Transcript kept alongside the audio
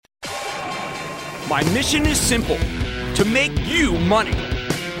My mission is simple, to make you money.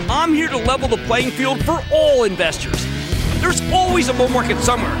 I'm here to level the playing field for all investors. There's always a bull market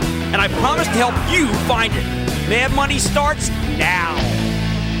somewhere, and I promise to help you find it. Mad Money starts now.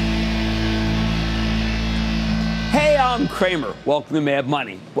 Hey, I'm Cramer. Welcome to Mad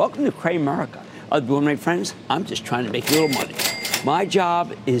Money. Welcome to Cramerica. My friends, I'm just trying to make a little money. My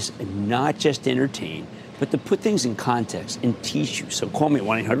job is not just to entertain, but to put things in context and teach you. So call me at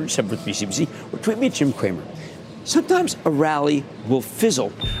 1-800-743-CBC or tweet me at Jim Cramer. Sometimes a rally will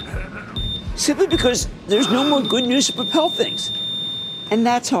fizzle simply because there's no more good news to propel things. And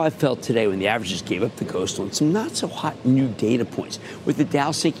that's how I felt today when the averages gave up the ghost on some not-so-hot new data points, with the Dow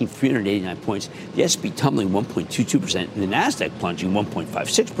sinking 389 points, the S&P tumbling 1.22%, and the Nasdaq plunging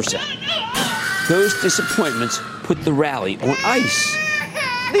 1.56%. Those disappointments put the rally on ice,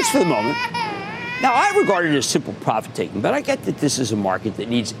 at least for the moment. Now, I regard it as simple profit-taking, but I get that this is a market that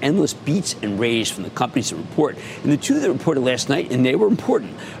needs endless beats and raises from the companies that report. And the two that reported last night, and they were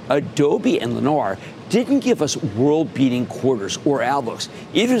important, Adobe and Lennar, didn't give us world-beating quarters or outlooks,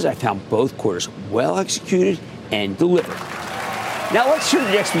 even as I found both quarters well-executed and delivered. Now, let's turn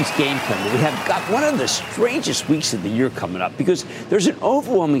to next week's game plan. We have got one of the strangest weeks of the year coming up because there's an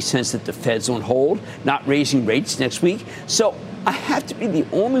overwhelming sense that the Fed's on hold, not raising rates next week. So I have to be the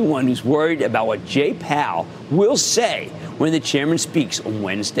only one who's worried about what Jay Powell will say when the chairman speaks on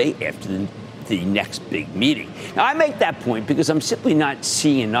Wednesday after the next big meeting. Now, I make that point because I'm simply not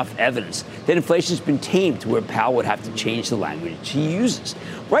seeing enough evidence that inflation's been tamed to where Powell would have to change the language he uses.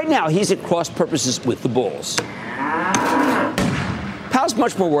 Right now, he's at cross purposes with the bulls. Powell's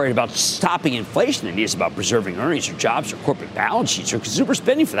much more worried about stopping inflation than he is about preserving earnings or jobs or corporate balance sheets or consumer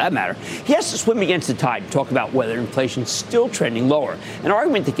spending for that matter. He has to swim against the tide and talk about whether inflation's still trending lower, an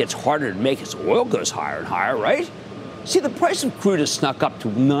argument that gets harder to make as oil goes higher and higher, right? See, the price of crude has snuck up to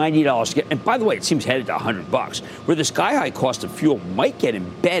 $90. And by the way, it seems headed to $100, where the sky-high cost of fuel might get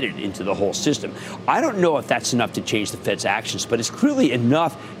embedded into the whole system. I don't know if that's enough to change the Fed's actions, but it's clearly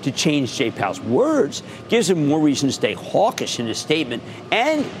enough to change Jay Powell's words, gives him more reason to stay hawkish in his statement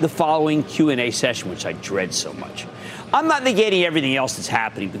and the following Q&A session, which I dread so much. I'm not negating everything else that's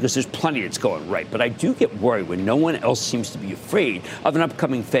happening because there's plenty that's going right, but I do get worried when no one else seems to be afraid of an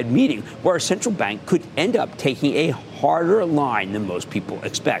upcoming Fed meeting where a central bank could end up taking a harder line than most people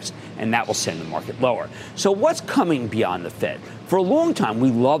expect, and that will send the market lower. So what's coming beyond the Fed? For a long time,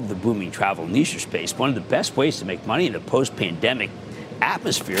 we loved the booming travel and leisure space, one of the best ways to make money in the post-pandemic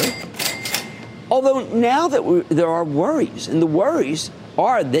atmosphere. Although now that there are worries, and the worries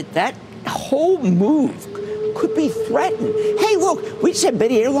are that whole move could be threatened. Hey, look, we just had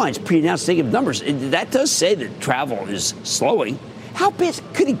many airlines pre-announced negative numbers. That does say that travel is slowing. How bad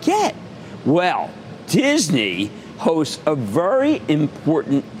could it get? Well, Disney hosts a very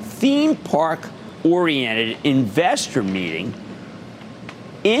important theme park-oriented investor meeting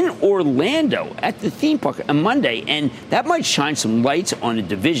in Orlando at the theme park on Monday, and that might shine some lights on a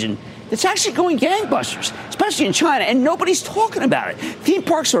division that's actually going gangbusters, especially in China, and nobody's talking about it. Theme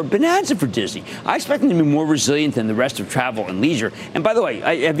parks are a bonanza for Disney. I expect them to be more resilient than the rest of travel and leisure. And by the way,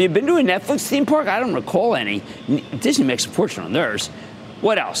 have you been to a Netflix theme park? I don't recall any. Disney makes a fortune on theirs.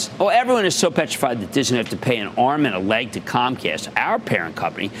 What else? Oh, everyone is so petrified that Disney have to pay an arm and a leg to Comcast, our parent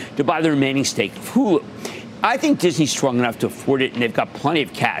company, to buy the remaining stake of Hulu. I think Disney's strong enough to afford it, and they've got plenty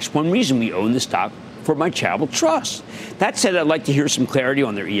of cash. One reason we own the stock for my charitable trust. That said, I'd like to hear some clarity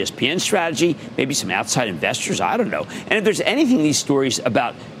on their ESPN strategy, maybe some outside investors, I don't know. And if there's anything in these stories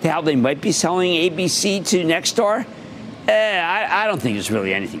about how they might be selling ABC to Nexstar, I don't think there's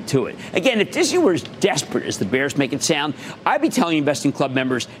really anything to it. Again, if Disney were as desperate as the Bears make it sound, I'd be telling Investing Club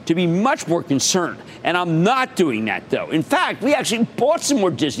members to be much more concerned. And I'm not doing that, though. In fact, we actually bought some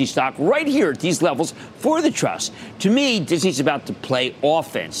more Disney stock right here at these levels for the trust. To me, Disney's about to play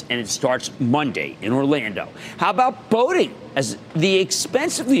offense, and it starts Monday in Orlando. How about boating as the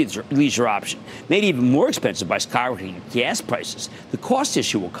expensive leisure option, made even more expensive by skyrocketing gas prices? The cost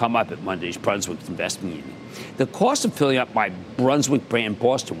issue will come up at Monday's Brunswick investment meeting. The cost of filling up my Brunswick brand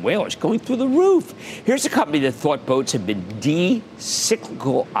Boston Whaler is going through the roof. Here's a company that thought boats had been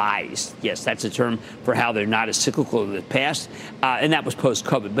de-cyclicalized. Yes, that's a term for how they're not as cyclical in the past, and that was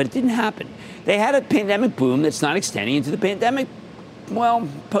post-COVID, but it didn't happen. They had a pandemic boom that's not extending into the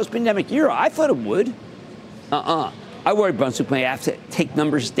post-pandemic era. I thought it would. I worry Brunswick may have to take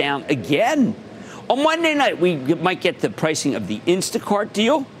numbers down again. On Monday night, we might get the pricing of the Instacart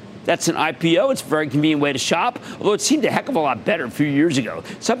deal. That's an IPO. It's a very convenient way to shop, although it seemed a heck of a lot better a few years ago.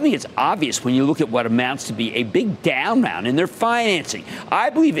 Something that's obvious when you look at what amounts to be a big down round in their financing.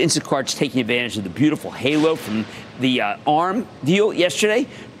 I believe Instacart's taking advantage of the beautiful halo from the ARM deal yesterday.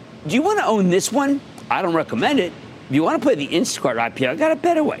 Do you want to own this one? I don't recommend it. If you want to play the Instacart IPO, I got a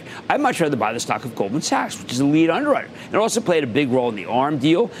better way. I'd much rather buy the stock of Goldman Sachs, which is a lead underwriter. And also played a big role in the ARM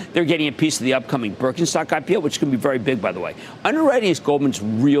deal. They're getting a piece of the upcoming Birkenstock IPO, which can be very big, by the way. Underwriting is Goldman's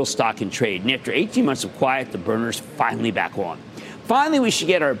real stock in trade. And after 18 months of quiet, the burner's finally back on. Finally, we should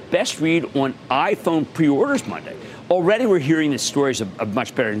get our best read on iPhone pre-orders Monday. Already we're hearing the stories of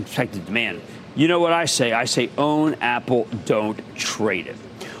much better than expected demand. You know what I say? I say own Apple, don't trade it.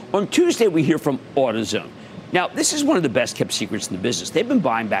 On Tuesday, we hear from AutoZone. Now, this is one of the best-kept secrets in the business. They've been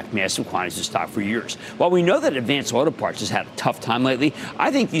buying back massive quantities of stock for years. While we know that Advanced Auto Parts has had a tough time lately,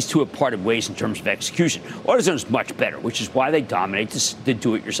 I think these two have parted ways in terms of execution. AutoZone is much better, which is why they dominate the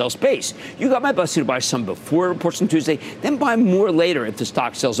do-it-yourself space. You got my blessing to buy some before it reports on Tuesday, then buy more later if the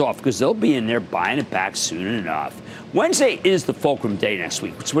stock sells off, because they'll be in there buying it back soon enough. Wednesday is the fulcrum day next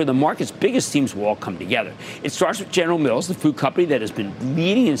week, which is where the market's biggest themes will all come together. It starts with General Mills, the food company that has been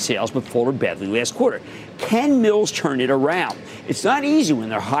leading in sales but faltered badly last quarter. Can Mills turn it around? It's not easy when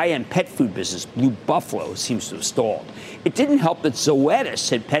their high-end pet food business, Blue Buffalo, seems to have stalled. It didn't help that Zoetis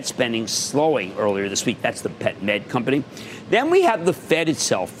said pet spending slowing earlier this week. That's the pet med company. Then we have the Fed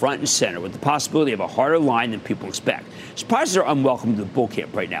itself front and center with the possibility of a harder line than people expect. Surprises are unwelcome to the bull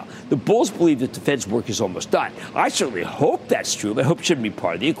camp right now. The bulls believe that the Fed's work is almost done. I certainly hope that's true, but I hope it shouldn't be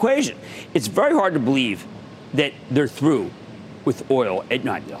part of the equation. It's very hard to believe that they're through with oil at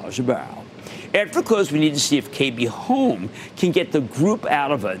 $90 a barrel. After the close, we need to see if KB Home can get the group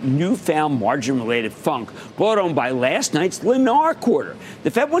out of a newfound margin-related funk brought on by last night's Lennar quarter.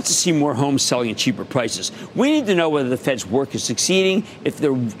 The Fed wants to see more homes selling at cheaper prices. We need to know whether the Fed's work is succeeding. If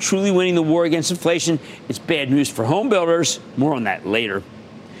they're truly winning the war against inflation, it's bad news for home builders. More on that later.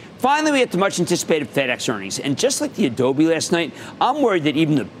 Finally, we have the much-anticipated FedEx earnings. And just like the Adobe last night, I'm worried that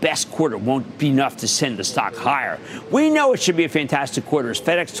even the best quarter won't be enough to send the stock higher. We know it should be a fantastic quarter as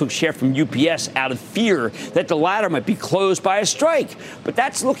FedEx took share from UPS out of fear that the latter might be closed by a strike. But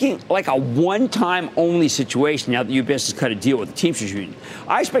that's looking like a one-time only situation now that UPS has cut a deal with the Teamsters Union.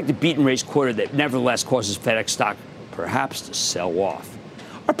 I expect a beat-and-raise quarter that nevertheless causes FedEx stock perhaps to sell off.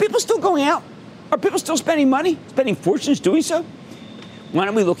 Are people still going out? Are people still spending money, spending fortunes doing so? Why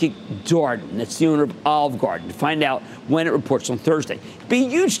don't we look at Darden, that's the owner of Olive Garden, to find out when it reports on Thursday. It'd be a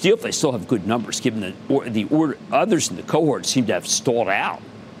huge deal if they still have good numbers, given the others in the cohort seem to have stalled out.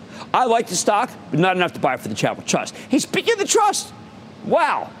 I like the stock, but not enough to buy for the Chapel Trust. Hey, speaking of the trust,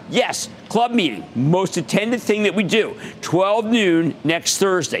 wow, yes, club meeting, most attended thing that we do, 12 noon next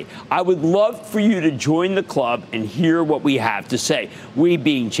Thursday. I would love for you to join the club and hear what we have to say. We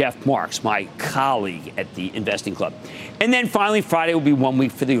being Jeff Marks, my colleague at the Investing Club. And then finally, Friday will be 1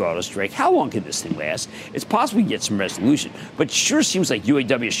 week for the auto strike. How long can this thing last? It's possible we get some resolution, but it sure seems like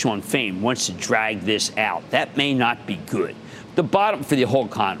UAW's Sean Fain wants to drag this out. That may not be good. The bottom for the whole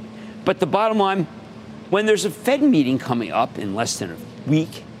economy. But the bottom line, when there's a Fed meeting coming up in less than a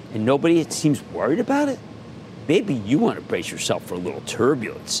week and nobody, it seems, worried about it, maybe you want to brace yourself for a little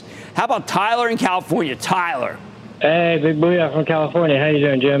turbulence. How about Tyler in California? Tyler. Hey, big booyah from California. How you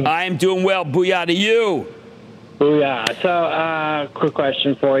doing, Jim? I am doing well. Booyah to you. Booyah. So, quick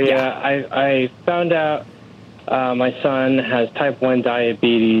question for you. Yeah. I found out my son has type 1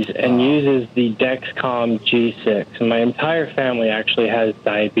 diabetes and uses the Dexcom G6. And my entire family actually has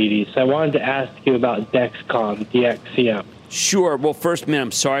diabetes. So I wanted to ask you about Dexcom, DXCM. Sure. Well, first, man,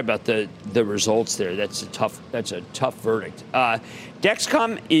 I'm sorry about the results there. That's a tough verdict.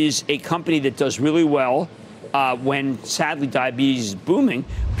 Dexcom is a company that does really well when, sadly, diabetes is booming.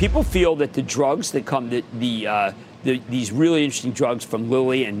 People feel that the drugs that come, these really interesting drugs from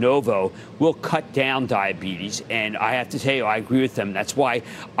Lilly and Novo will cut down diabetes. And I have to tell you, I agree with them. That's why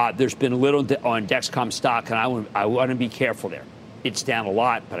there's been a little on Dexcom stock, and I want to be careful there. It's down a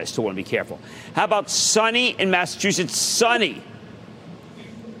lot, but I still want to be careful. How about Sonny in Massachusetts? Sonny.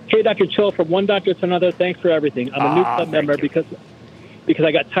 Hey, Dr. Cho, from one doctor to another, thanks for everything. I'm a new club member because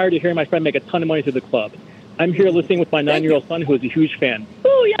I got tired of hearing my friend make a ton of money through the club. I'm here listening with my 9-year-old son, who is a huge fan.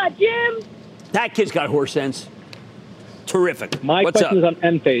 Booyah, Jim! That kid's got horse sense. Terrific. My question is on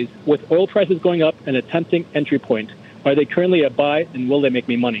Enphase. With oil prices going up and a tempting entry point, are they currently a buy, and will they make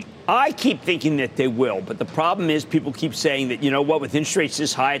me money? I keep thinking that they will, but the problem is people keep saying that, you know what, with interest rates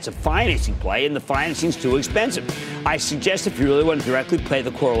this high, it's a financing play, and the financing's too expensive. I suggest if you really want to directly play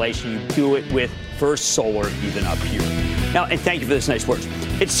the correlation, you do it with First Solar, even up here. Now, and thank you for this nice words.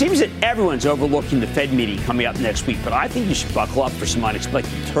 It seems that everyone's overlooking the Fed meeting coming up next week, but I think you should buckle up for some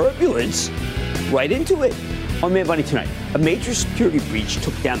unexpected turbulence right into it. On Mad Money tonight, a major security breach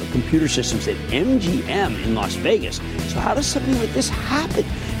took down the computer systems at MGM in Las Vegas. So how does something like this happen?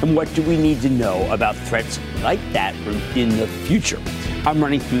 And what do we need to know about threats like that in the future? I'm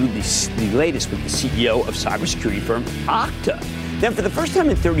running through the latest with the CEO of cybersecurity firm Okta. Then, for the first time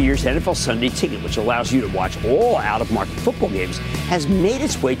in 30 years, NFL Sunday Ticket, which allows you to watch all out-of-market football games, has made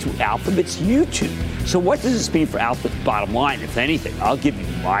its way to Alphabet's YouTube. So what does this mean for Alphabet's bottom line, if anything? I'll give you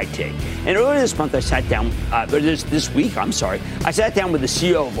my take. And earlier this month, I sat down, this week, I sat down with the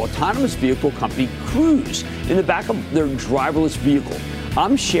CEO of autonomous vehicle company Cruise in the back of their driverless vehicle.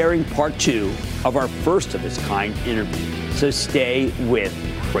 I'm sharing part 2 of our first of its kind interview. So stay with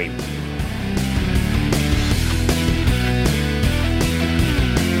Cramer.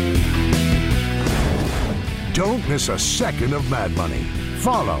 Don't miss a second of Mad Money.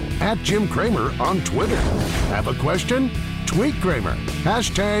 Follow @JimCramer on Twitter. Have a question? Tweet Cramer.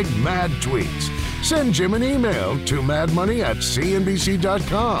 #MadTweets. Send Jim an email to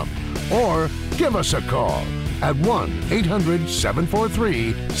madmoney@cnbc.com or give us a call at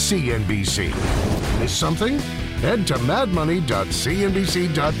 1-800-743-CNBC. Miss something? Head to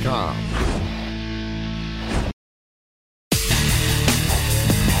madmoney.cnbc.com.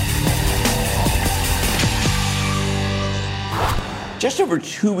 Just over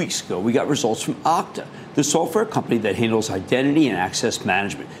 2 weeks ago, we got results from Okta, the software company that handles identity and access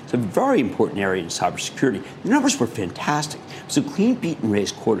management. It's a very important area in cybersecurity. The numbers were fantastic. It was a clean beat and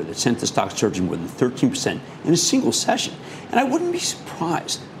raise quarter that sent the stock surging more than 13% in a single session. And I wouldn't be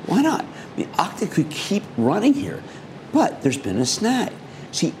surprised. Why not? Okta could keep running here, but there's been a snag.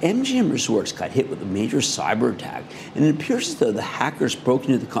 See, MGM Resorts got hit with a major cyber attack, and it appears as though the hackers broke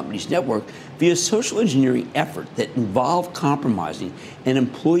into the company's network via a social engineering effort that involved compromising an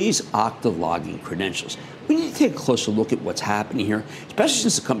employee's Okta login credentials. We need to take a closer look at what's happening here, especially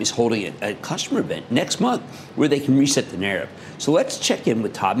since the company's holding a customer event next month where they can reset the narrative. So let's check in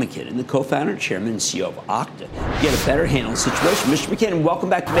with Todd McKinnon, the co-founder, chairman, and CEO of Okta, to get a better handle on the situation. Mr. McKinnon, welcome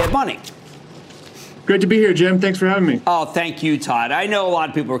back to Mad Money. Great to be here, Jim. Thanks for having me. Oh, thank you, Todd. I know a lot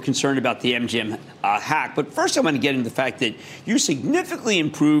of people are concerned about the MGM hack, but first I want to get into the fact that you significantly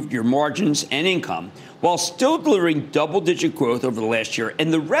improved your margins and income while still delivering double-digit growth over the last year,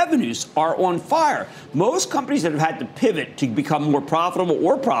 and the revenues are on fire. Most companies that have had to pivot to become more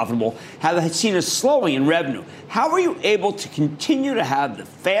profitable have seen a slowing in revenue. How are you able to continue to have the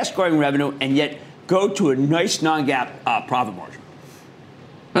fast-growing revenue and yet go to a nice non-GAAP profit margin?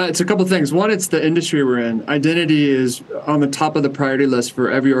 It's a couple things. One, it's the industry we're in. Identity is on the top of the priority list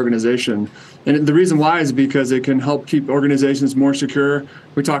for every organization. And the reason why is because it can help keep organizations more secure.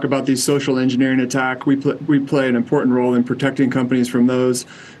 We talk about these social engineering attack. We play an important role in protecting companies from those.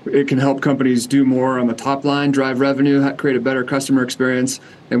 It can help companies do more on the top line, drive revenue, create a better customer experience,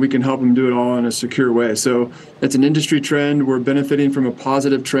 and we can help them do it all in a secure way. So it's an industry trend. We're benefiting from a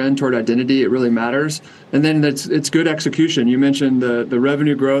positive trend toward identity. It really matters. And then it's good execution. You mentioned the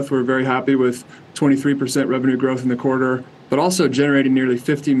revenue growth. We're very happy with 23% revenue growth in the quarter, but also generating nearly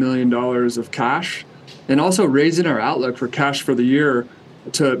 $50 million of cash, and also raising our outlook for cash for the year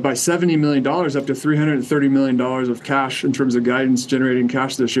by $70 million up to $330 million of cash in terms of guidance generating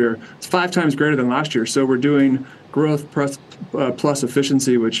cash this year. It's 5 times greater than last year. So we're doing growth plus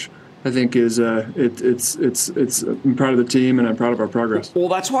efficiency, which I think is I'm proud of the team and I'm proud of our progress. Well,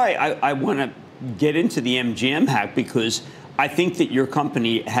 that's why I want to get into the MGM hack, because I think that your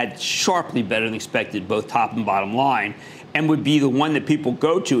company had sharply better than expected both top and bottom line, and would be the one that people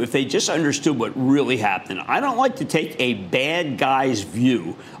go to if they just understood what really happened. I don't like to take a bad guy's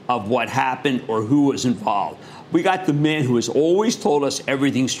view of what happened or who was involved. We got the man who has always told us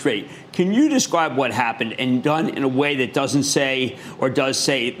everything straight. Can you describe what happened, and done in a way that doesn't say or does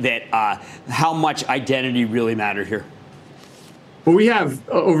say that how much identity really mattered here? Well, we have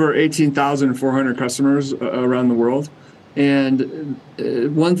over 18,400 customers around the world. And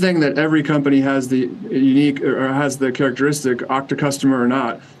one thing that every company has the unique or has the characteristic, Okta customer or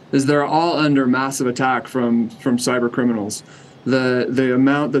not, is they're all under massive attack from cyber criminals. The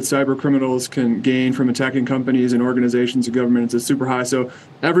amount that cyber criminals can gain from attacking companies and organizations and governments is super high. So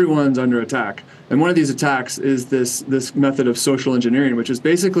everyone's under attack. And one of these attacks is this method of social engineering, which is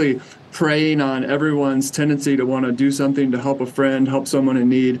basically preying on everyone's tendency to want to do something to help a friend, help someone in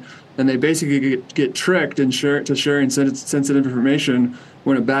need. And they basically get tricked into sharing sensitive information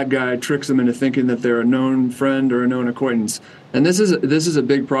when a bad guy tricks them into thinking that they're a known friend or a known acquaintance. And this is a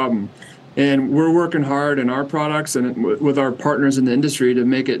big problem. And we're working hard in our products and with our partners in the industry to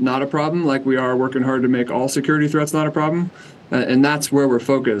make it not a problem, like we are working hard to make all security threats not a problem. And that's where we're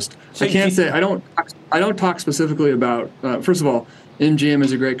focused. So I don't talk specifically about, first of all, MGM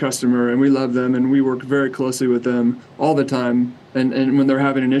is a great customer and we love them and we work very closely with them all the time. And when they're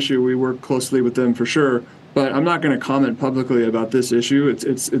having an issue, we work closely with them for sure. But I'm not going to comment publicly about this issue.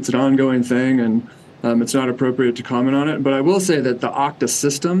 It's an ongoing thing, and It's not appropriate to comment on it. But I will say that the Okta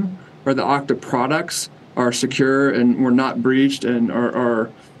system or the Okta products are secure and we're not breached and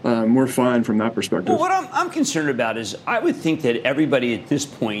we're fine from that perspective. Well, what I'm concerned about is I would think that everybody at this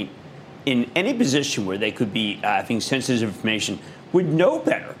point in any position where they could be having sensitive information would know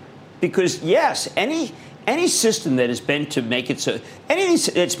better. Because, yes, any system that is meant to make it so,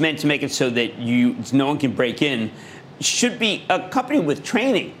 anything that's meant to make it so that no one can break in should be accompanied with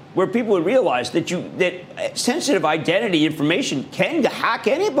training where people would realize that sensitive identity information can hack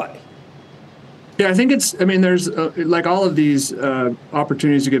anybody. Yeah, I think there's like all of these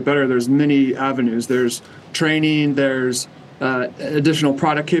opportunities to get better. There's many avenues. There's training, there's additional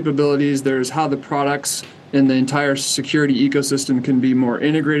product capabilities, there's how the products in the entire security ecosystem can be more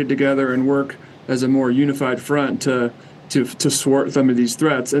integrated together and work as a more unified front to thwart some of these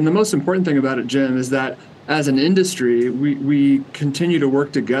threats. And the most important thing about it, Jim, is that as an industry, we continue to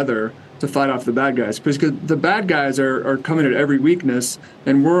work together to fight off the bad guys, because the bad guys are coming at every weakness,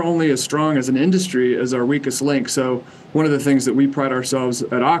 and we're only as strong as an industry as our weakest link. So one of the things that we pride ourselves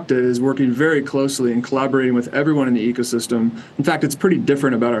at Okta is working very closely and collaborating with everyone in the ecosystem. In fact, it's pretty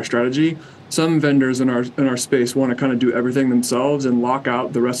different about our strategy. Some vendors in our space want to kind of do everything themselves and lock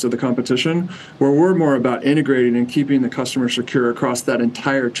out the rest of the competition, where we're more about integrating and keeping the customer secure across that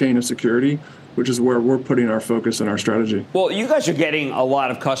entire chain of security, which is where we're putting our focus and our strategy. Well, you guys are getting a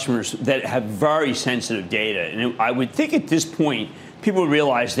lot of customers that have very sensitive data. And I would think at this point, people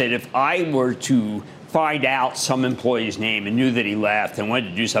realize that if I were to find out some employee's name and knew that he left and wanted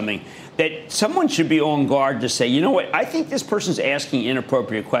to do something, that someone should be on guard to say, you know what, I think this person's asking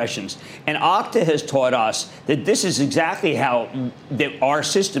inappropriate questions. And Okta has taught us that this is exactly how that our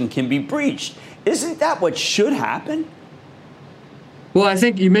system can be breached. Isn't that what should happen? Well, I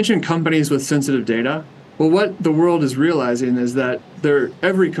think you mentioned companies with sensitive data. Well, what the world is realizing is that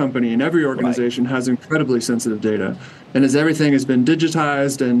every company and every organization has incredibly sensitive data. And as everything has been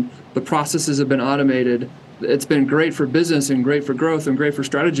digitized and the processes have been automated, it's been great for business and great for growth and great for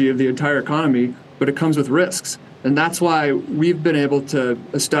strategy of the entire economy, but it comes with risks. And that's why we've been able to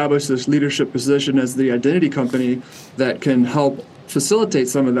establish this leadership position as the identity company that can help facilitate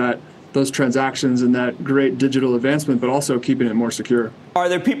some of those transactions and that great digital advancement, but also keeping it more secure. Are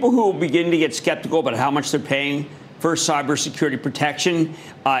there people who will begin to get skeptical about how much they're paying for cybersecurity protection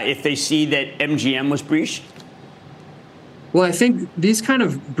if they see that MGM was breached? Well, I think these kind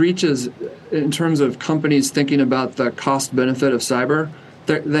of breaches, in terms of companies thinking about the cost benefit of cyber,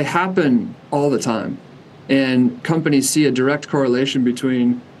 they happen all the time. And companies see a direct correlation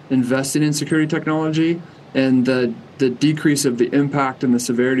between investing in security technology and the decrease of the impact and the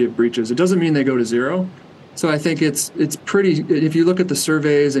severity of breaches. It doesn't mean they go to zero. So I think it's pretty, if you look at the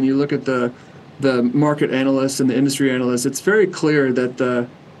surveys and you look at the market analysts and the industry analysts, it's very clear that the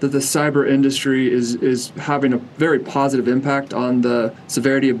cyber industry is having a very positive impact on the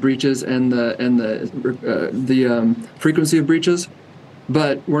severity of breaches and the frequency of breaches.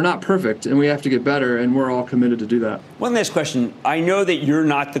 But we're not perfect, and we have to get better, and we're all committed to do that. One last question. I know that you're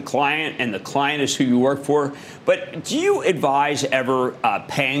not the client, and the client is who you work for, but do you advise ever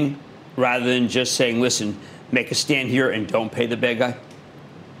paying rather than just saying, listen, make a stand here and don't pay the bad guy?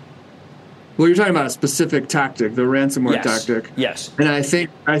 Well, you're talking about a specific tactic, the ransomware tactic. Yes. And I think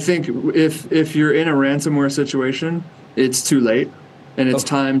if you're in a ransomware situation, it's too late, and it's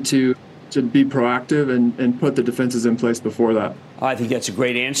time to be proactive and put the defenses in place before that. I think that's a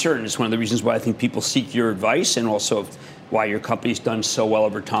great answer, and it's one of the reasons why I think people seek your advice and also why your company's done so well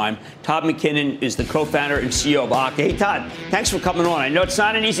over time. Todd McKinnon is the co-founder and CEO of Okta. Hey, Todd, thanks for coming on. I know it's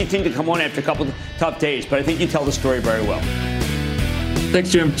not an easy thing to come on after a couple of tough days, but I think you tell the story very well. Thanks,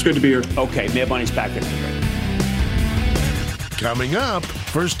 Jim. It's good to be here. Okay, Mad Money's back in. Coming up,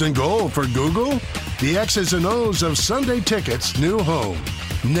 first and goal for Google, the X's and O's of Sunday Ticket's new home.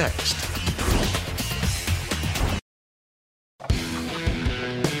 Next.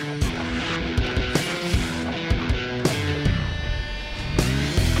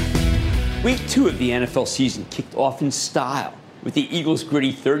 Week 2 of the NFL season kicked off in style with the Eagles'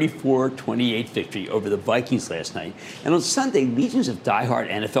 gritty 34-28 victory over the Vikings last night. And on Sunday, legions of diehard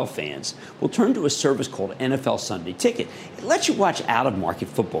NFL fans will turn to a service called NFL Sunday Ticket. It lets you watch out-of-market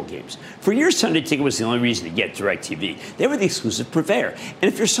football games. For years, Sunday Ticket was the only reason to get DirecTV. They were the exclusive purveyor.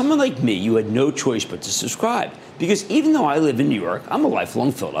 And if you're someone like me, you had no choice but to subscribe. Because even though I live in New York, I'm a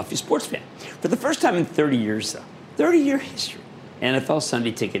lifelong Philadelphia sports fan. For the first time in 30 years, though, 30-year history, NFL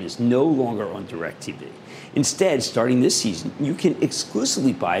Sunday Ticket is no longer on DirecTV. Instead, starting this season, you can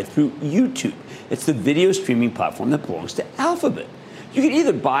exclusively buy it through YouTube. It's the video streaming platform that belongs to Alphabet. You can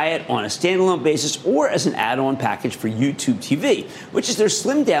either buy it on a standalone basis or as an add-on package for YouTube TV, which is their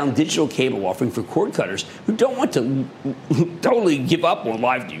slimmed-down digital cable offering for cord cutters who don't want to totally give up on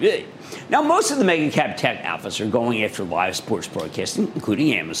live TV. Now, most of the mega cap tech outfits are going after live sports broadcasting,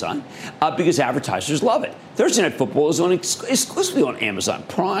 including Amazon, because advertisers love it. Thursday Night Football is exclusively on Amazon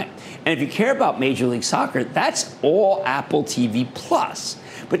Prime. And if you care about Major League Soccer, that's all Apple TV Plus.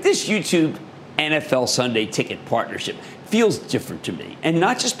 But this YouTube NFL Sunday Ticket partnership feels different to me. And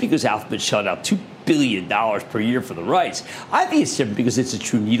not just because Alphabet shelled out $2 billion per year for the rights. I think it's different because it's a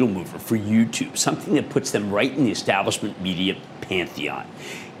true needle mover for YouTube, something that puts them right in the establishment media pantheon.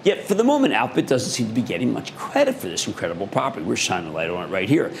 Yet, for the moment, Alphabet doesn't seem to be getting much credit for this incredible property. We're shining a light on it right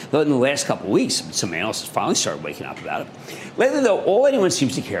here. Though in the last couple of weeks, some analysts finally started waking up about it. Lately, though, all anyone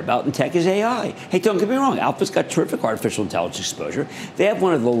seems to care about in tech is AI. Hey, don't get me wrong. Alphabet's got terrific artificial intelligence exposure. They have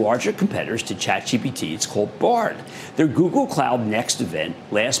one of the larger competitors to ChatGPT. It's called Bard. Their Google Cloud Next event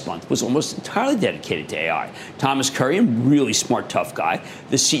last month was almost entirely dedicated to AI. Thomas Curry, a really smart, tough guy,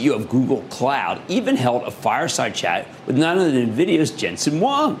 the CEO of Google Cloud, even held a fireside chat with none other than NVIDIA's Jensen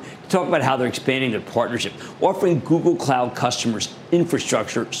Huang to talk about how they're expanding their partnership, offering Google Cloud customers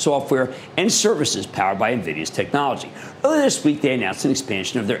infrastructure, software, and services powered by NVIDIA's technology. Earlier this week, they announced an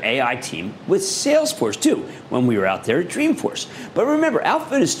expansion of their AI team with Salesforce, too, when we were out there at Dreamforce. But remember,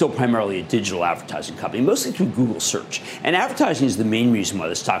 Alphabet is still primarily a digital advertising company, mostly through Google search. And advertising is the main reason why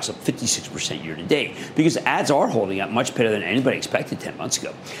the stock's up 56% year to date, because ads are holding up much better than anybody expected 10 months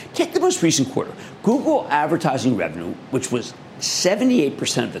ago. Take the most recent quarter. Google advertising revenue, which was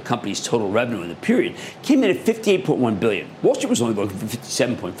 78% of the company's total revenue in the period, came in at $58.1 billion. Wall Street was only looking for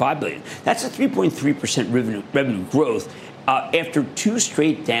 $57.5 billion. That's a 3.3% revenue growth after two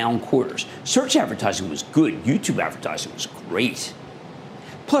straight down quarters. Search advertising was good. YouTube advertising was great.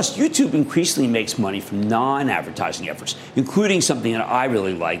 Plus, YouTube increasingly makes money from non-advertising efforts, including something that I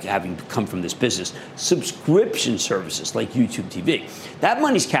really like, having come from this business, subscription services like YouTube TV. That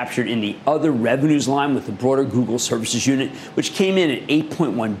money's captured in the other revenues line with the broader Google services unit, which came in at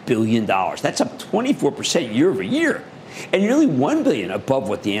 $8.1 billion. That's up 24% year over year, and nearly $1 billion above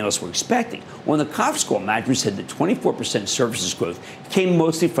what the analysts were expecting. On the conference call, management said that 24% services growth came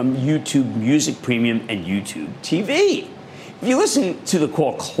mostly from YouTube Music Premium and YouTube TV. If you listen to the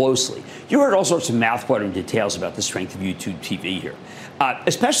call closely, you heard all sorts of mouthwatering details about the strength of YouTube TV here,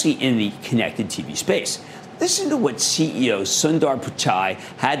 especially in the connected TV space. Listen to what CEO Sundar Pichai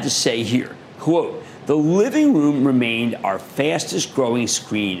had to say here. Quote, "The living room remained our fastest growing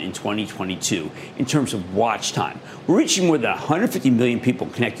screen in 2022 in terms of watch time. We're reaching more than 150 million people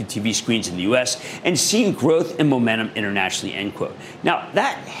connected TV screens in the U.S. and seeing growth and momentum internationally," end quote. Now,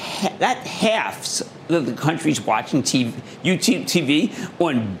 that half of the country's watching YouTube TV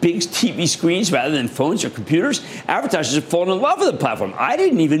on big TV screens rather than phones or computers, advertisers have fallen in love with the platform. I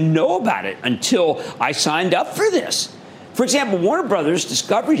didn't even know about it until I signed up for this. For example, Warner Brothers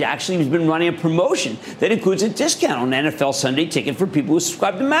Discovery actually has been running a promotion that includes a discount on NFL Sunday Ticket for people who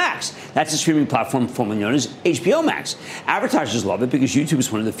subscribe to Max. That's a streaming platform formerly known as HBO Max. Advertisers love it because YouTube is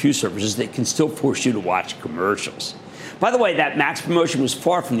one of the few services that can still force you to watch commercials. By the way, that Max promotion was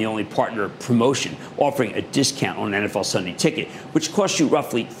far from the only partner promotion offering a discount on NFL Sunday Ticket, which costs you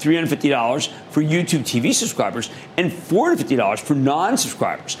roughly $350 for YouTube TV subscribers and $450 for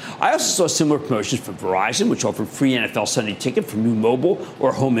non-subscribers. I also saw similar promotions for Verizon, which offered free NFL Sunday Ticket for new mobile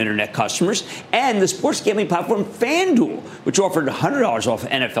or home internet customers, and the sports gambling platform FanDuel, which offered $100 off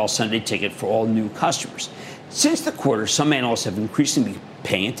NFL Sunday Ticket for all new customers. Since the quarter, some analysts have increasingly been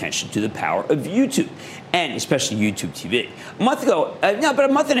paying attention to the power of YouTube, and especially YouTube TV. A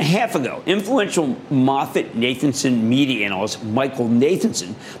month and a half ago, influential MoffettNathanson media analyst Michael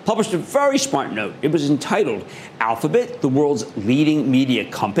Nathanson published a very smart note. It was entitled, "Alphabet, the world's leading media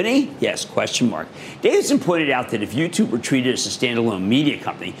company?" Yes, question mark. Nathanson pointed out that if YouTube were treated as a standalone media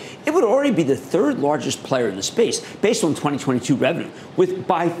company, it would already be the third largest player in the space based on 2022 revenue, with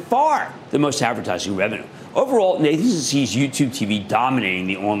by far the most advertising revenue. Overall, Nathanson sees YouTube TV dominating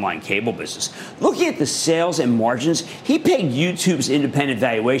the online cable business. Looking at the sales and margins, he pegged YouTube's independent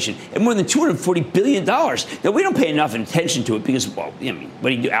valuation at more than $240 billion. Now, we don't pay enough attention to it because, well, I mean,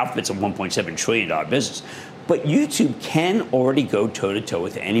 what do you do? Alphabet's a $1.7 trillion business. But YouTube can already go toe-to-toe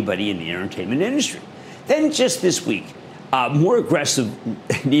with anybody in the entertainment industry. Then just this week, more aggressive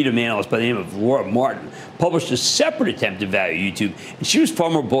Needham analyst by the name of Laura Martin published a separate attempt to value YouTube, and she was far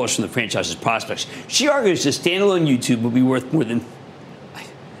more bullish on the franchise's prospects. She argues that standalone YouTube will be worth more than,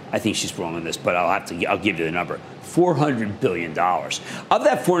 I think she's wrong on this, but I'll give you the number, $400 billion. Of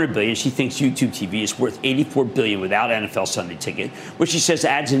that $400 billion, she thinks YouTube TV is worth $84 billion without NFL Sunday Ticket, which she says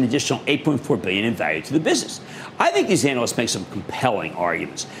adds an additional $8.4 billion in value to the business. I think these analysts make some compelling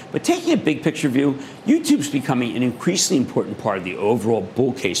arguments. But taking a big picture view, YouTube's becoming an increasingly important part of the overall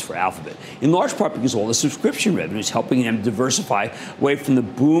bull case for Alphabet, in large part because all the subscription revenue is helping them diversify away from the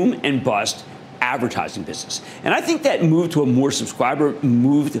boom and bust advertising business. And I think that move to a more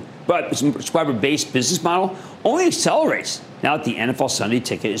subscriber-based business model only accelerates now that the NFL Sunday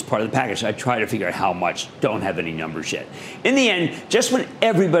Ticket is part of the package. I try to figure out how much, don't have any numbers yet. In the end, just when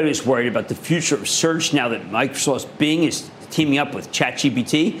everybody was worried about the future of search now that Microsoft's Bing is teaming up with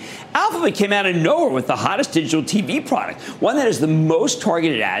ChatGPT, Alphabet came out of nowhere with the hottest digital TV product, one that has the most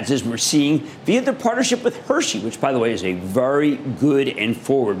targeted ads as we're seeing via their partnership with Hershey, which, by the way, is a very good and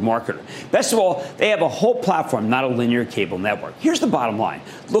forward marketer. Best of all, they have a whole platform, not a linear cable network. Here's the bottom line.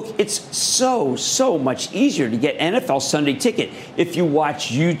 Look, it's so much easier to get NFL Sunday Ticket if you watch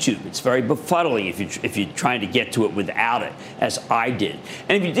YouTube. It's very befuddling if you're trying to get to it without it, as I did.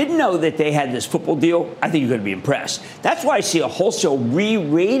 And if you didn't know that they had this football deal, I think you're going to be impressed. That's why I see a wholesale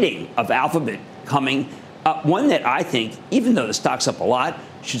re-rating of Alphabet coming, one that I think, even though the stock's up a lot,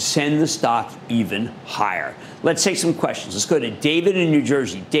 should send the stock even higher. Let's take some questions. Let's go to David in New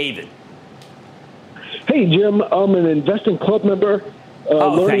Jersey. David. Hey, Jim. I'm an investing club member.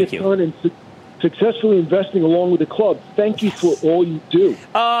 Learning a ton and successfully investing along with the club. Thank you for all you do.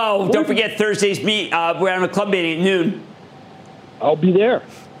 Oh, don't forget Thursday's meet. We're having a club meeting at noon. I'll be there.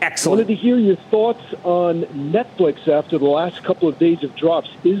 Excellent. I wanted to hear your thoughts on Netflix after the last couple of days of drops.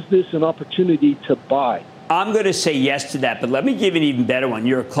 Is this an opportunity to buy? I'm going to say yes to that, but let me give you an even better one.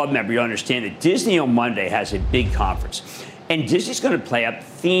 You're a club member. You understand that Disney on Monday has a big conference, and Disney's going to play up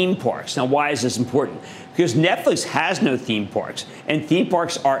theme parks. Now, why is this important? Because Netflix has no theme parks, and theme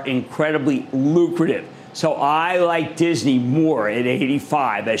parks are incredibly lucrative. So I like Disney more at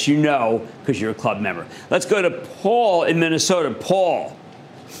 85, as you know, because you're a club member. Let's go to Paul in Minnesota. Paul.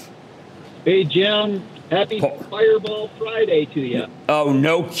 Hey, Jim. Happy Fireball Friday to you. Oh,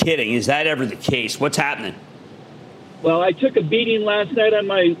 no kidding. Is that ever the case? What's happening? Well, I took a beating last night on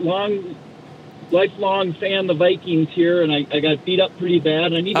my lifelong fan, the Vikings here, and I got beat up pretty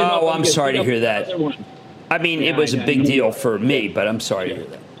bad. And I'm sorry to hear that. I mean, it was a big deal for me, but I'm sorry to hear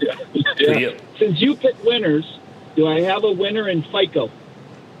that. For you. Since you pick winners, do I have a winner in FICO?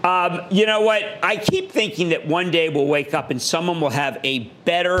 You know what? I keep thinking that one day we'll wake up and someone will have a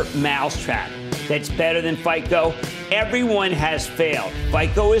better mousetrap that's better than FICO. Everyone has failed.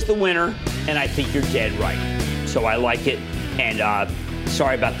 FICO is the winner, and I think you're dead right. So I like it. And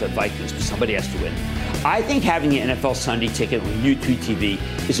sorry about the Vikings, but somebody has to win. I think having the NFL Sunday Ticket on YouTube TV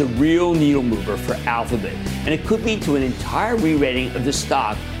is a real needle mover for Alphabet, and it could lead to an entire re-rating of the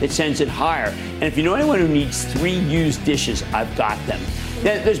stock that sends it higher. And if you know anyone who needs 3 used dishes, I've got them.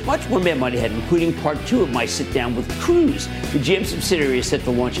 Now, there's much more Mad Money ahead, including part 2 of my sit-down with Cruise. The GM subsidiary is set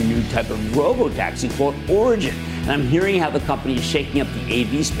to launch a new type of robo-taxi called Origin, and I'm hearing how the company is shaking up the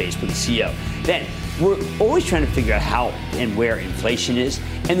AV space with the CEO. Then, we're always trying to figure out how and where inflation is,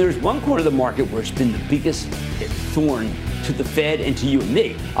 and there's one corner of the market where it's been the biggest thorn to the Fed and to you and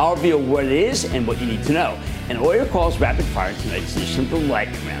me. I'll reveal what it is and what you need to know. And all your calls rapid fire tonight's edition of the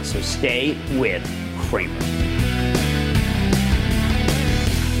Lightning Round, so stay with Cramer.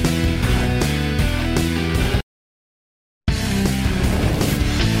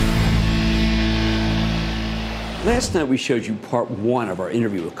 Last night we showed you part 1 of our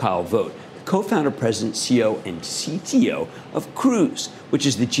interview with Kyle Vogt, co-founder, president, CEO, and CTO of Cruise, which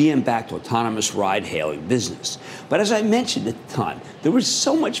is the GM-backed autonomous ride-hailing business. But as I mentioned at the time, there was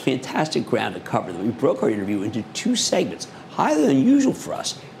so much fantastic ground to cover that we broke our interview into 2 segments, highly unusual for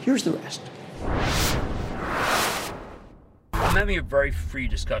us. Here's the rest. I'm having a very free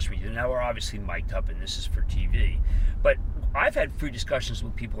discussion with you. Now we're obviously mic'd up, and this is for TV. But I've had free discussions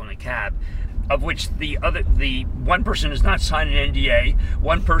with people in a cab, of which the one person has not signed an NDA,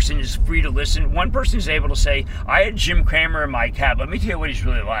 one person is free to listen, one person is able to say, I had Jim Cramer in my cab. Let me tell you what he's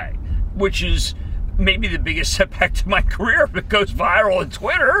really like, which is maybe the biggest setback to my career if it goes viral on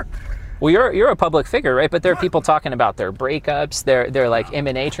Twitter. Well, you're a public figure, right? But there are people talking about their breakups, their like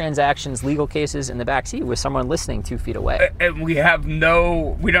M&A transactions, legal cases in the backseat with someone listening 2 feet away. And we don't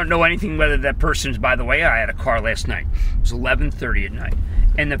know anything whether that person's, by the way, I had a car last night. It was 11:30 at night.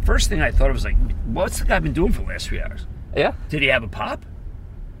 And the first thing I thought was like, what's the guy been doing for the last 3 hours? Yeah. Did he have a pop?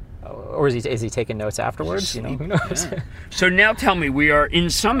 Or is he taking notes afterwards? You know, who knows? Yeah. So now tell me, we are in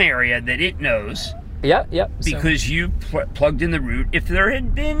some area that it knows. Yeah. Because you plugged in the route. If there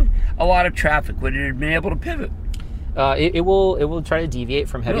had been a lot of traffic, would it have been able to pivot? It will try to deviate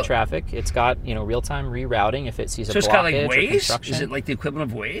from heavy traffic. It's got real-time rerouting if it sees a blockage. So it's got like or Waze? construction. Is it like the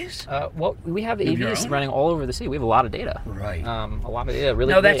equivalent of Waze? Well, we have AVs running all over the city. We have a lot of data. Right. A lot of data.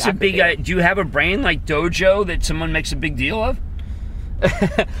 Really. No, that's really a big. data. Do you have a brain like Dojo that someone makes a big deal of?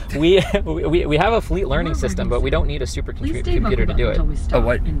 we have a fleet learning system, but we don't need a supercomputer to do it. Oh,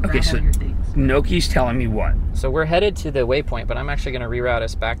 what? Okay, so Noki's telling me what? So we're headed to the waypoint, but I'm actually going to reroute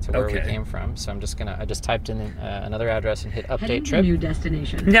us back to where we came from. So I just typed in another address and hit update trip. New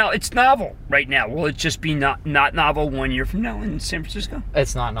destination. Now it's novel right now. Will it just be not novel 1 year from now in San Francisco?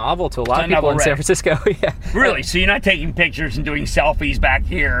 It's not novel to a lot of people in San Francisco. Yeah. Really? So you're not taking pictures and doing selfies back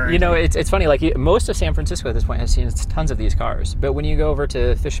here? It's funny. Like most of San Francisco at this point has seen tons of these cars, but when you go over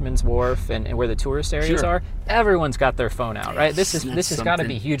to Fisherman's Wharf and where the tourist areas are, everyone's got their phone out, right? This has got to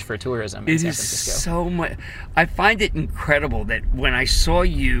be huge for tourism in San Francisco. So much. I find it incredible that when I saw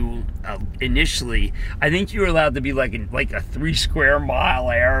you initially, I think you were allowed to be like a 3 square mile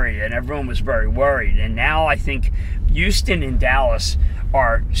area, and everyone was very worried. And now I think Houston and Dallas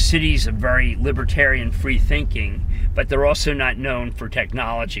are cities of very libertarian free thinking, but they're also not known for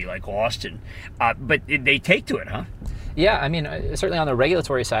technology like Austin. But they take to it, huh? Yeah, I mean, certainly on the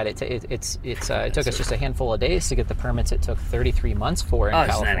regulatory side, it took us just a handful of days to get the permits. It took 33 months for in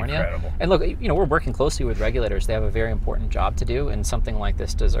California. Isn't that incredible? And look, we're working closely with regulators. They have a very important job to do, and something like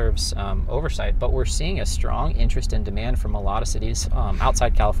this deserves oversight. But we're seeing a strong interest and demand from a lot of cities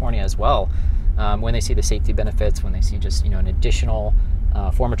outside California as well, when they see the safety benefits, when they see just an additional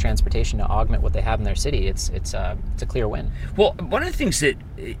form of transportation to augment what they have in their city. It's a clear win. Well, one of the things that,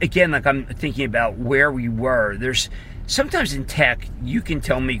 again, like I'm thinking about where we were, there's sometimes in tech, you can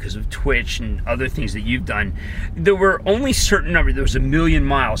tell me because of Twitch and other things that you've done, there were only certain numbers. There was 1 million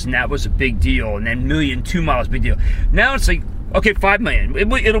miles, and that was a big deal, and then 1,000,002 miles, big deal. Now it's like, okay, 5 million.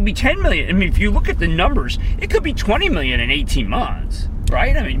 It'll be 10 million. I mean, if you look at the numbers, it could be 20 million in 18 months,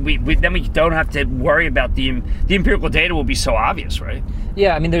 right? I mean, then we don't have to worry about the empirical data will be so obvious, right?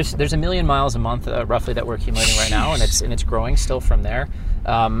 Yeah, I mean, there's 1 million miles a month roughly that we're accumulating right now, and it's growing still from there.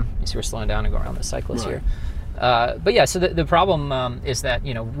 You see, we're slowing down and going around the cyclist here. But yeah, so the problem is that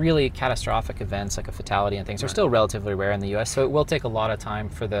really catastrophic events like a fatality and things are still relatively rare in the U.S. So it will take a lot of time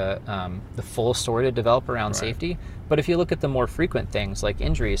for the full story to develop around safety. But if you look at the more frequent things like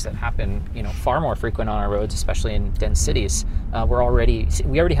injuries that happen, far more frequent on our roads, especially in dense cities, we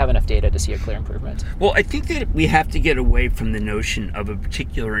already have enough data to see a clear improvement. Well, I think that we have to get away from the notion of a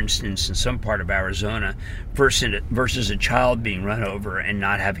particular instance in some part of Arizona versus a child being run over and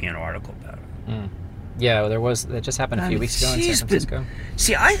not having an article about it. Yeah, that just happened a few weeks ago in San Francisco.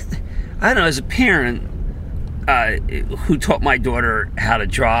 See, I don't know, as a parent who taught my daughter how to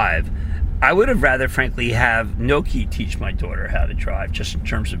drive, I would have rather, frankly, have Noki teach my daughter how to drive, just in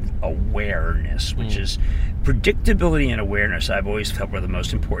terms of awareness, which is predictability and awareness. I've always felt were the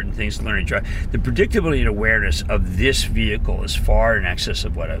most important things to learn to drive. The predictability and awareness of this vehicle is far in excess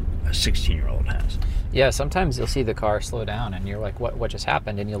of what a 16-year-old has. Yeah, sometimes you'll see the car slow down and you're like, what just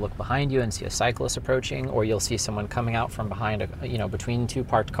happened? And you'll look behind you and see a cyclist approaching, or you'll see someone coming out from behind, between two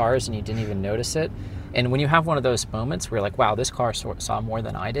parked cars and you didn't even notice it. And when you have one of those moments where you're like, wow, this car saw more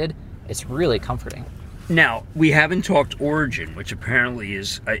than I did, it's really comforting. Now, we haven't talked Origin, which apparently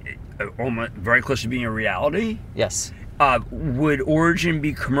is almost very close to being a reality. Yes. Would Origin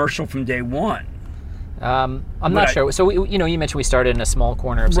be commercial from day one? I'm not sure. So you mentioned we started in a small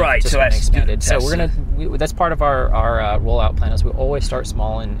corner of San Francisco and expanded. So that's part of our rollout plan. Is we always start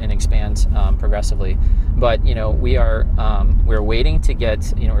small and expand progressively. But we're waiting to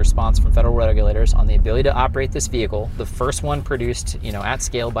get a response from federal regulators on the ability to operate this vehicle, the first one produced at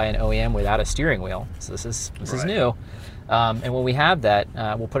scale by an OEM without a steering wheel. So this is new. And when we have that,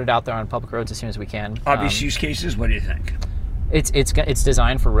 we'll put it out there on public roads as soon as we can. Obvious use cases. What do you think? It's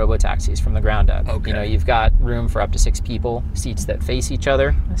designed for robo-taxis from the ground up. Okay. You've got room for up to 6 people, seats that face each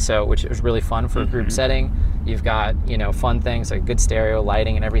other, which is really fun for a group setting. You've got fun things like good stereo,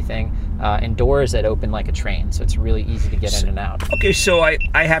 lighting, and everything, and doors that open like a train, so it's really easy to get in and out. Okay, so I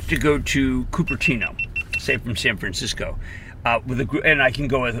have to go to Cupertino, say from San Francisco, with a group, and I can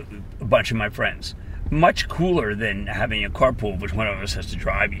go with a bunch of my friends. Much cooler than having a carpool, which one of us has to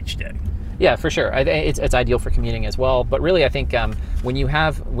drive each day. Yeah, for sure. It's ideal for commuting as well. But really, I think when you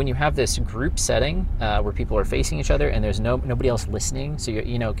have this group setting where people are facing each other and there's nobody else listening, so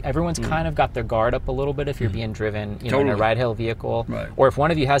everyone's kind of got their guard up a little bit if you're being driven in a ride-hail vehicle, or if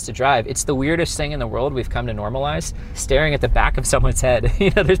one of you has to drive. It's the weirdest thing in the world we've come to normalize, staring at the back of someone's head.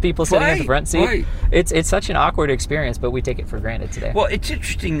 There's people sitting in the front seat. Right. It's such an awkward experience, but we take it for granted today. Well, it's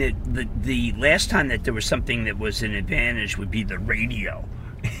interesting that the last time that there was something that was an advantage would be the radio.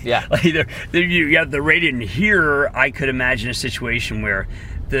 Yeah. Like you have the radio, and here I could imagine a situation where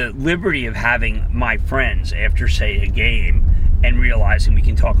the liberty of having my friends after, say, a game and realizing we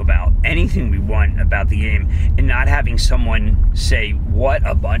can talk about anything we want about the game and not having someone say, what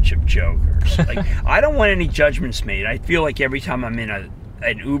a bunch of jokers. Like, I don't want any judgments made. I feel like every time I'm in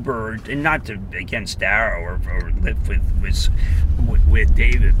an Uber, and not against Darrow or Lyft with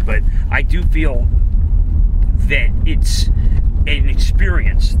David, but I do feel that it's an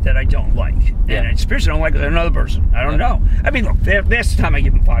experience that I don't like. And an experience I don't like with another person. I don't know. I mean, look, that's the time I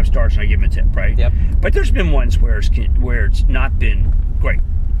give them 5 stars and I give them a tip, right? Yep. But there's been ones where it's not been great.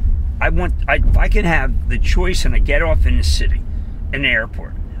 If I can have the choice and I get off in the city, in the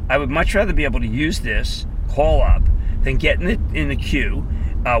airport, I would much rather be able to use this, call up, than get in the queue,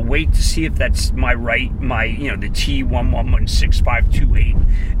 wait to see if that's the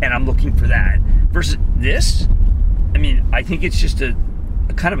T116528, and I'm looking for that. Versus this, I mean, I think it's just a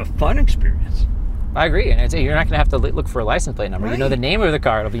kind of a fun experience. I agree, and you're not going to have to look for a license plate number. Right. You know the name of the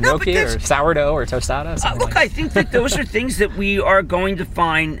car. It'll be Nokia or sourdough or tostada. Look, I think that those are things that we are going to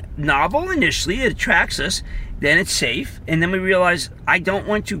find novel initially. It attracts us, then it's safe, and then we realize I don't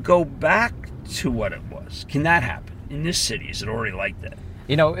want to go back to what it was. Can that happen in this city? Is it already like that?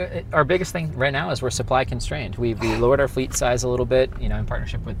 You know, our biggest thing right now is we're supply constrained. We lowered our fleet size a little bit, in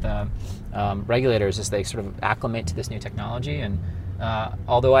partnership with regulators as they sort of acclimate to this new technology. And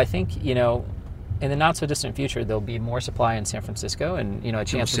although I think, in the not so distant future, there'll be more supply in San Francisco, and a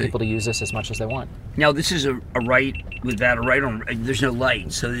chance for people to use this as much as they want. Now, this is a right without a right on. There's no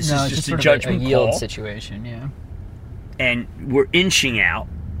light, so this is just a judgment a yield call situation. Yeah. And we're inching out.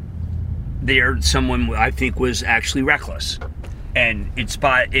 There, someone I think was actually reckless. And it's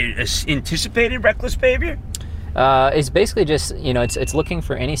anticipated reckless behavior? It's basically just, it's looking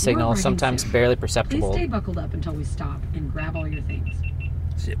for any signal, sometimes barely perceptible. Please stay buckled up until we stop and grab all your things.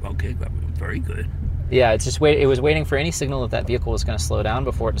 Okay, very good. Yeah, it's just it was waiting for any signal that vehicle was going to slow down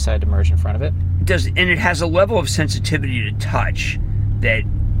before it decided to merge in front of it. And it has a level of sensitivity to touch that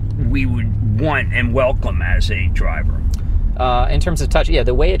we would want and welcome as a driver. In terms of touch,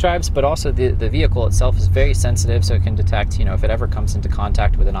 the way it drives, but also the vehicle itself is very sensitive, so it can detect, if it ever comes into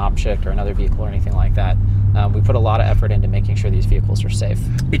contact with an object or another vehicle or anything like that. We put a lot of effort into making sure these vehicles are safe.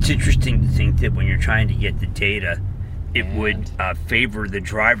 It's interesting to think that when you're trying to get the data, it would favor the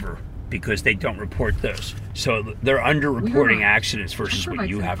driver because they don't report those. So they're underreporting accidents versus what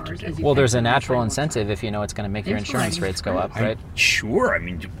you have to do. Well, there's a natural incentive if you know it's going to make your insurance rates go up, right? Sure. I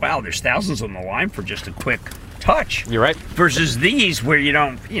mean, wow, there's thousands on the line for just a quick touch. You're right. Versus these where you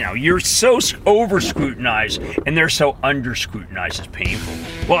don't, you're so over scrutinized and they're so under scrutinized, it's painful.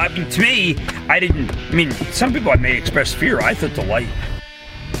 Well, I mean, to me, some people I may express fear. I thought the light.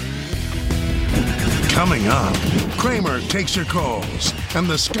 Coming up, Cramer takes your calls, and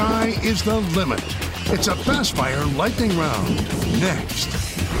the sky is the limit. It's a fast fire lightning round. Next.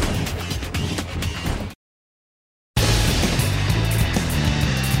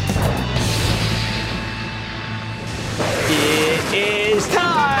 It's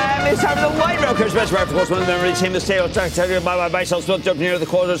time for the light round. Chris Best, right for close one member of the team. The state will talk about myself, smoke up near the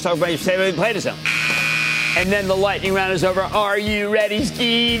closers, talk about your state, play this out. And then the lightning round is over. Are you ready,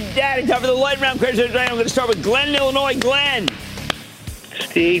 Ski Daddy? Time for the lightning round. Chris, I'm going to start with Glenn, Illinois. Glenn.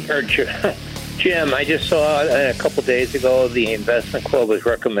 Jim, I just saw a couple days ago the investment club was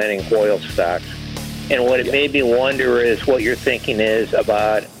recommending oil stocks. And what it made me wonder is what your thinking is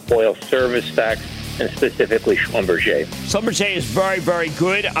about oil service stocks, and specifically Schlumberger. Schlumberger is very, very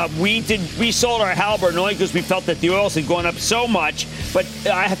good. We sold our Halliburton only because we felt that the oils had gone up so much. But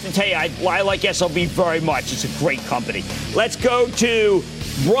I have to tell you, I like SLB very much. It's a great company. Let's go to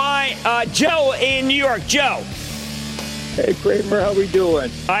Joe in New York. Joe. Hey, Cramer, how we doing?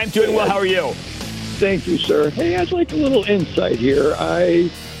 I'm doing well. How are you? Thank you, sir. Hey, I'd like a little insight here.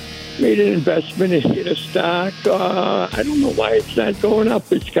 I made an investment in a stock. I don't know why it's not going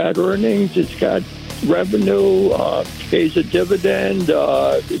up. It's got earnings. It's got revenue, pays a dividend.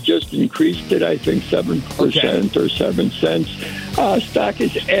 It just increased it, I think, 7% or 7 cents. Stock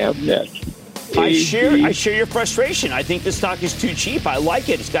is Avnet. I share your frustration. I think the stock is too cheap. I like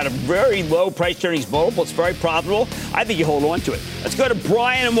it. It's got a very low price to earnings multiple. It's very profitable. I think you hold on to it. Let's go to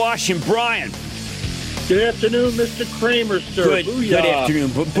Brian in Washington. Brian. Good afternoon, Mr. Cramer, sir. Good afternoon.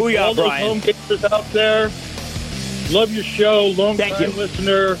 Booyah, all those Brian. home gamers out there, love your show. Long-time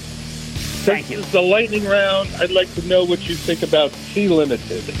listener. Thank you. This is the lightning round. I'd like to know what you think about Sea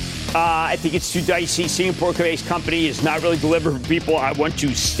Limited. I think it's too dicey. Singapore-based company is not really delivering for people. I want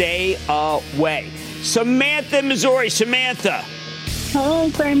to stay away. Samantha, Missouri. Samantha.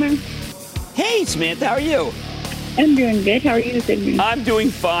 Hello, Cramer. Hey, Samantha. How are you? I'm doing good. How are you this evening? I'm doing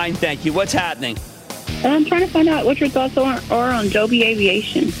fine, thank you. What's happening? I'm trying to find out what your thoughts are on Joby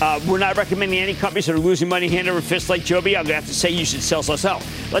Aviation. We're not recommending any companies that are losing money hand over fist like Joby. I'm going to have to say you should sell.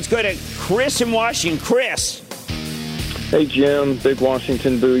 Let's go to Chris in Washington. Chris. Hey, Jim. Big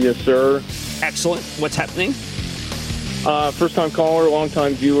Washington booyah, sir. Excellent. What's happening? First-time caller,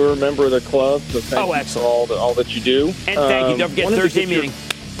 long-time viewer, member of the club. So thank you excellent. for all that you do. And thank you. Don't forget Thursday meeting.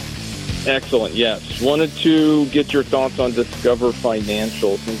 Excellent, yes. Wanted to get your thoughts on Discover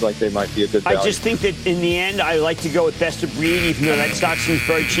Financial. Seems like they might be a good value. I just think that in the end, I like to go with best of breed, even though that stock seems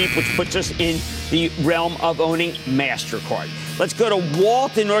very cheap, which puts us in the realm of owning MasterCard. Let's go to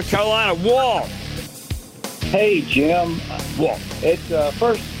Walt in North Carolina. Walt. Hey, Jim. Walt. It's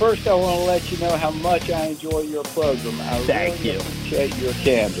first I want to let you know how much I enjoy your program. I really appreciate your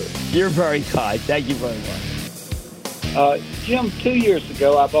candor. You're very kind. Thank you very much. Jim, 2 years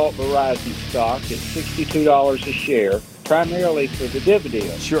ago, I bought Verizon stock at $62 a share, primarily for the dividend,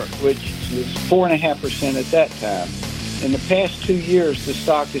 which was 4.5% at that time. In the past 2 years, the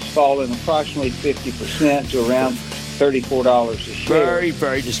stock has fallen approximately 50% to around $34 a share. Very,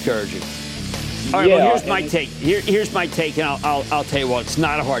 very discouraging. All right, well, here's my take. Here's my take, and I'll tell you what, it's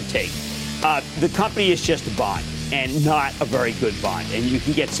not a hard take. The company is just a bond, and not a very good bond. And you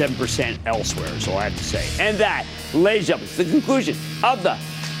can get 7% elsewhere, is all I have to say. And that, ladies and gentlemen, is the conclusion of the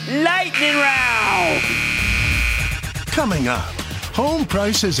Lightning Round. Coming up, home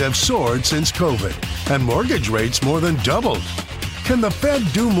prices have soared since COVID, and mortgage rates more than doubled. Can the Fed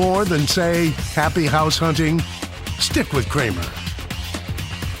do more than say happy house hunting? Stick with Cramer.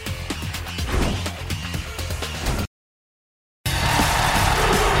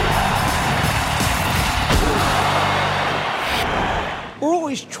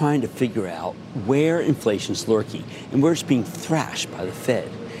 Trying to figure out where inflation's lurking and where it's being thrashed by the Fed.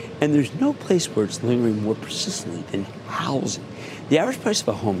 And there's no place where it's lingering more persistently than housing. The average price of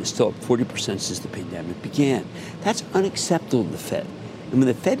a home is still up 40% since the pandemic began. That's unacceptable to the Fed. And when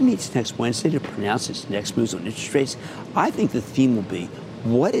the Fed meets next Wednesday to pronounce its next moves on interest rates, I think the theme will be,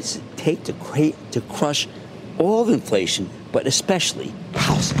 what does it take to crush all of inflation, but especially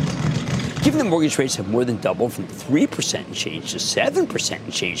housing? Given that mortgage rates have more than doubled from 3% and change to 7%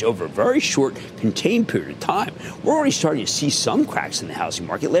 and change over a very short, contained period of time, we're already starting to see some cracks in the housing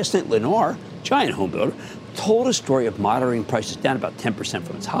market. Last night, Lennar, giant home builder, told a story of moderating prices down about 10%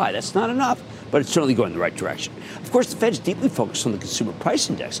 from its high. That's not enough, but it's certainly going in the right direction. Of course, the Fed's deeply focused on the consumer price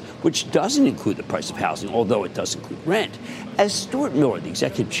index, which doesn't include the price of housing, although it does include rent. As Stuart Miller, the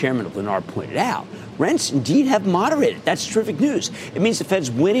executive chairman of Lennar, pointed out, rents indeed have moderated. That's terrific news. It means the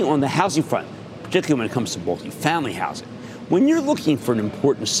Fed's winning on the housing front, particularly when it comes to multifamily housing. When you're looking for an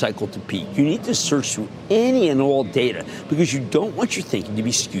important cycle to peak, you need to search through any and all data because you don't want your thinking to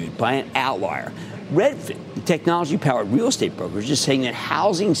be skewed by an outlier. Redfin, the technology-powered real estate brokerage, is saying that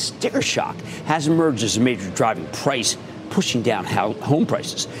housing sticker shock has emerged as a major driving price, pushing down home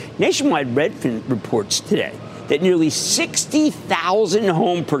prices. Nationwide, Redfin reports today that nearly 60,000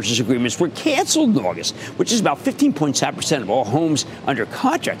 home purchase agreements were canceled in August, which is about 15.7% of all homes under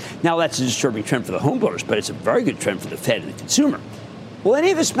contract. Now, that's a disturbing trend for the home builders, but it's a very good trend for the Fed and the consumer. Will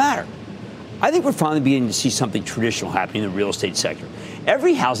any of this matter? I think we're finally beginning to see something traditional happening in the real estate sector.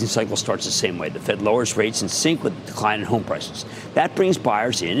 Every housing cycle starts the same way. The Fed lowers rates in sync with the decline in home prices. That brings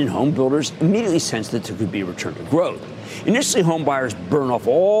buyers in, and home builders immediately sense that there could be a return to growth. Initially, home buyers burn off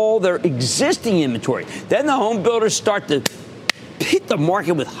all their existing inventory. Then the home builders start to hit the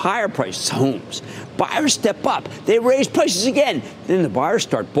market with higher priced homes. Buyers step up. They raise prices again. Then the buyers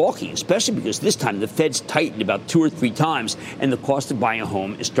start balking, especially because this time the Fed's tightened about 2 or 3 times, and the cost of buying a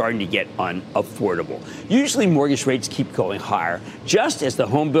home is starting to get unaffordable. Usually, mortgage rates keep going higher, just as the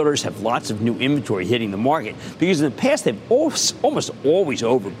home builders have lots of new inventory hitting the market, because in the past, they've almost always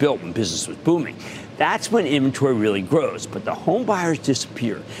overbuilt when business was booming. That's when inventory really grows, but the home buyers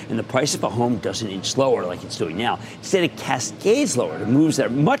disappear, and the price of a home doesn't inch lower like it's doing now. Instead, it cascades lower to moves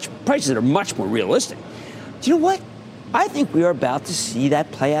that are prices that are much more realistic. Do you know what? I think we are about to see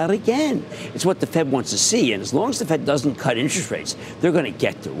that play out again. It's what the Fed wants to see, and as long as the Fed doesn't cut interest rates, they're going to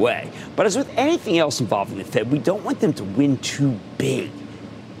get their way. But as with anything else involving the Fed, we don't want them to win too big.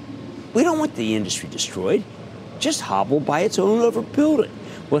 We don't want the industry destroyed, just hobbled by its own overbuilding.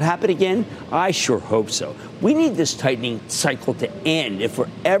 Will it happen again? I sure hope so. We need this tightening cycle to end if we're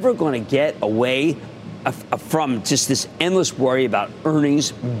ever going to get away from just this endless worry about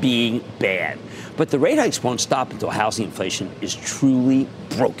earnings being bad. But the rate hikes won't stop until housing inflation is truly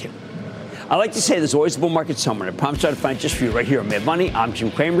broken. I like to say there's always a bull market somewhere, and I promise I'll find it just for you right here on Mad Money. I'm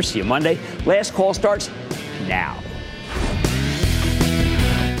Jim Cramer. See you Monday. Last call starts now.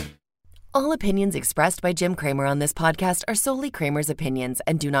 All opinions expressed by Jim Cramer on this podcast are solely Cramer's opinions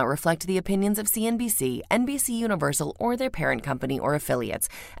and do not reflect the opinions of CNBC, NBC Universal, or their parent company or affiliates,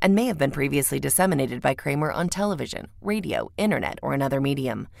 and may have been previously disseminated by Cramer on television, radio, internet, or another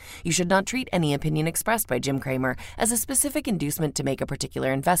medium. You should not treat any opinion expressed by Jim Cramer as a specific inducement to make a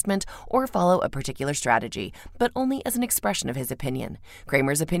particular investment or follow a particular strategy, but only as an expression of his opinion.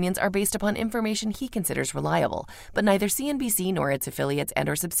 Cramer's opinions are based upon information he considers reliable, but neither CNBC nor its affiliates and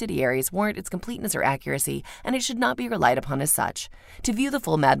or subsidiaries warrant its completeness or accuracy, and it should not be relied upon as such. To view the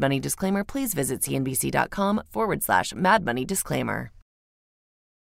full Mad Money disclaimer, please visit cnbc.com/Mad Money disclaimer.